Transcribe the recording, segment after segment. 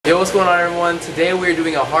Yo, what's going on everyone? Today we're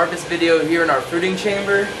doing a harvest video here in our fruiting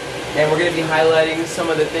chamber, and we're going to be highlighting some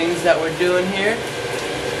of the things that we're doing here.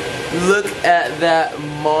 Look at that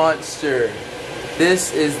monster.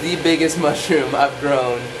 This is the biggest mushroom I've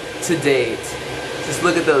grown to date. Just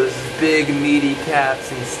look at those big meaty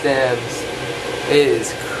caps and stems. It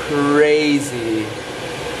is crazy.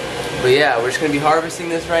 But yeah, we're just going to be harvesting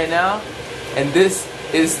this right now, and this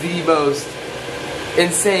is the most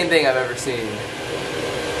insane thing I've ever seen.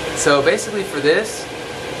 So basically for this,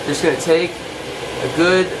 you're just going to take a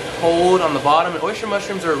good hold on the bottom, and oyster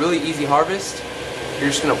mushrooms are a really easy harvest. You're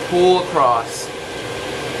just going to pull across.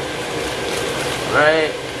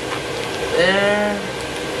 Right there.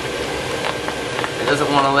 It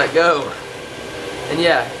doesn't want to let go. And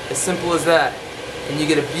yeah, as simple as that. And you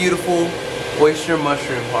get a beautiful oyster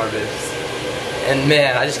mushroom harvest. And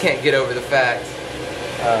man, I just can't get over the fact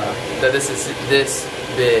that this is this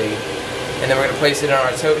big. And then we're going to place it on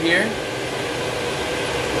our tote here.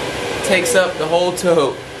 Takes up the whole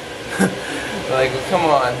tote. Like, come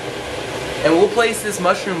on. And we'll place this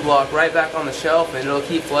mushroom block right back on the shelf, and it'll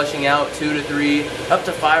keep flushing out 2 to 3, up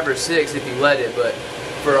to 5 or 6 if you let it, but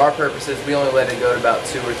for our purposes, we only let it go to about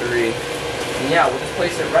 2 or 3. And yeah, we'll just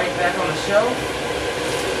place it right back on the shelf.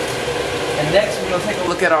 And next, we're going to take a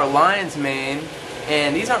look at our lion's mane.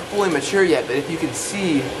 And these aren't fully mature yet, but if you can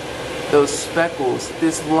see those speckles,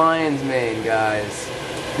 this lion's mane, guys,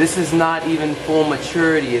 this is not even full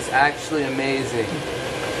maturity. It's actually amazing.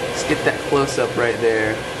 Let's get that close up right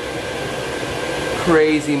there.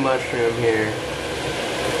 Crazy mushroom here.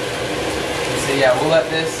 So yeah, we'll let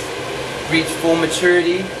this reach full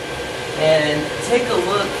maturity, and take a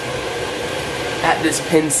look at this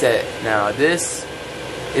pin set. Now this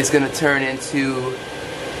is going to turn into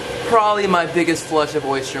probably my biggest flush of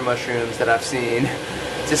oyster mushrooms that I've seen.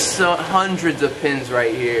 Just hundreds of pins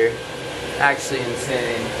right here. Actually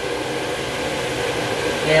insane.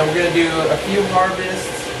 And we're going to do a few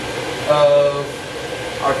harvests of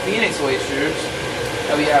our phoenix oysters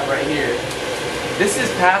that we have right here. This is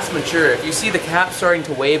past mature. If you see the cap starting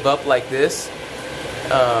to wave up like this,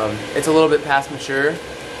 it's a little bit past mature,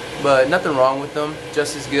 but nothing wrong with them,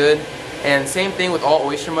 just as good. And same thing with all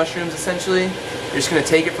oyster mushrooms essentially. You're just going to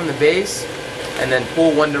take it from the base and then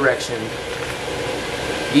pull one direction.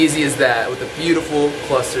 Easy as that, with a beautiful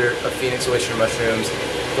cluster of phoenix oyster mushrooms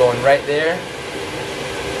going right there.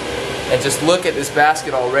 And just look at this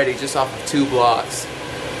basket already, just off of 2 blocks.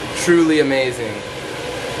 Truly amazing.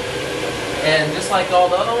 And just like all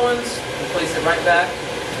the other ones, we'll place it right back,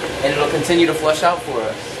 and it'll continue to flush out for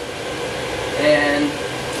us. And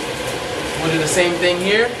we'll do the same thing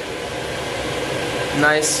here.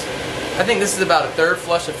 Nice. I think this is about a 3rd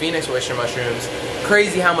flush of phoenix oyster mushrooms.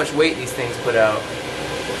 Crazy how much weight these things put out.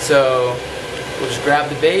 So we'll just grab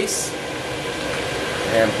the base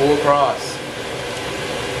and pull across.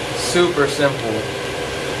 Super simple.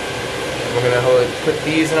 We're going to put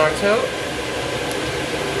these in our tote.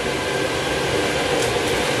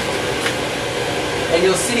 And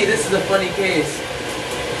you'll see this is a funny case.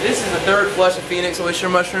 This is the 3rd flush of phoenix oyster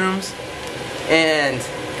mushrooms. And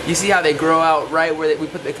you see how they grow out right where we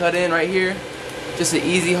put the cut in right here? Just an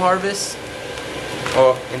easy harvest.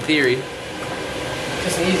 Oh, in theory.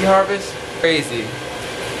 Just an easy harvest. Crazy.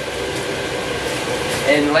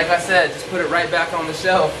 And like I said, just put it right back on the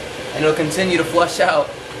shelf, and it'll continue to flush out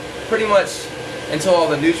pretty much until all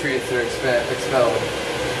the nutrients are expelled.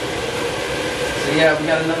 So yeah, we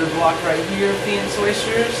got another block right here of phoenix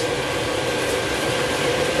oysters.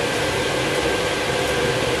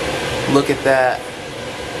 Look at that.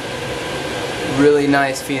 Really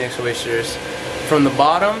nice phoenix oysters. From the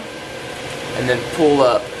bottom, and then pull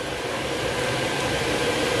up.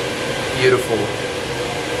 Beautiful.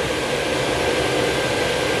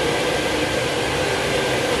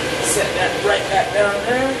 Set that right back down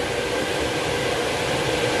there.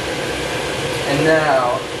 And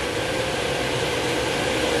now,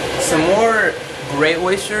 some more great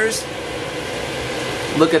oysters.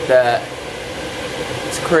 Look at that.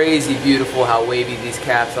 It's crazy beautiful how wavy these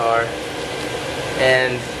caps are.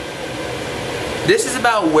 And this is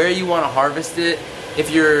about where you want to harvest it.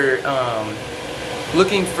 If you're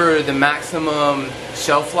looking for the maximum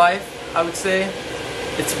shelf life, I would say,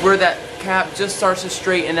 it's where that cap just starts to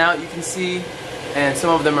straighten out, you can see, and some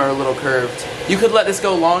of them are a little curved. You could let this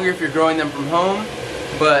go longer if you're growing them from home,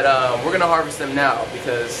 but we're going to harvest them now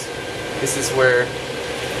because this is where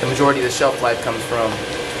the majority of the shelf life comes from.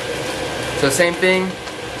 So same thing,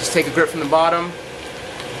 just take a grip from the bottom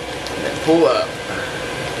and then pull up.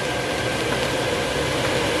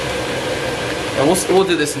 And we'll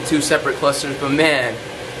do this in 2 separate clusters, but man,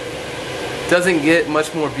 doesn't get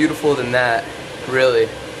much more beautiful than that, really.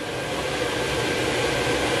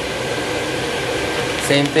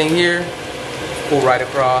 Same thing here. Pull right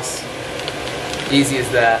across. Easy as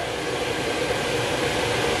that.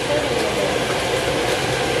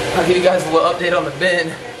 I'll give you guys a little update on the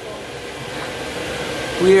bin.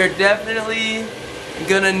 We are definitely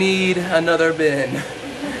gonna need another bin.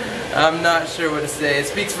 I'm not sure what to say. It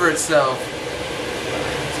speaks for itself.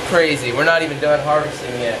 It's crazy. We're not even done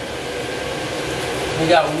harvesting yet. We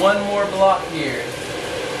got one more block here.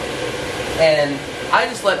 And I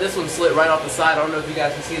just let this one slit right off the side. I don't know if you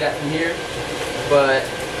guys can see that from here. But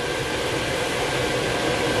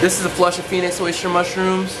this is a flush of Phoenix oyster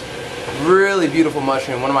mushrooms. Really beautiful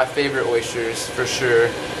mushroom. One of my favorite oysters for sure.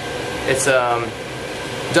 It's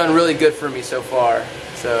done really good for me so far.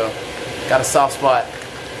 So got a soft spot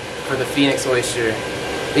for the Phoenix oyster.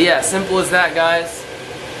 But yeah, simple as that, guys.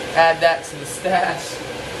 Add that to the stash.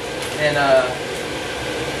 And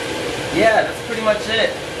yeah, that's pretty much it.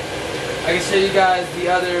 I can show you guys the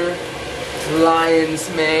other lion's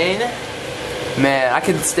mane. Man, I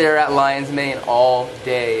could stare at lion's mane all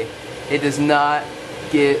day. It does not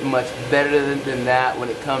get much better than that when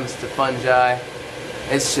it comes to fungi.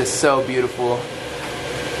 It's just so beautiful.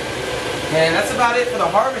 And that's about it for the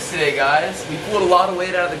harvest today, guys. We pulled a lot of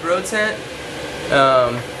weight out of the grow tent.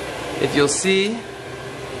 If you'll see,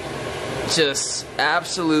 just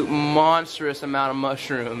absolute monstrous amount of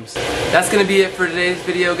mushrooms. That's gonna be it for today's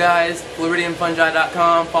video, guys.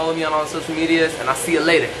 FloridianFungi.com. Follow me on all the social medias, and I'll see you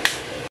later.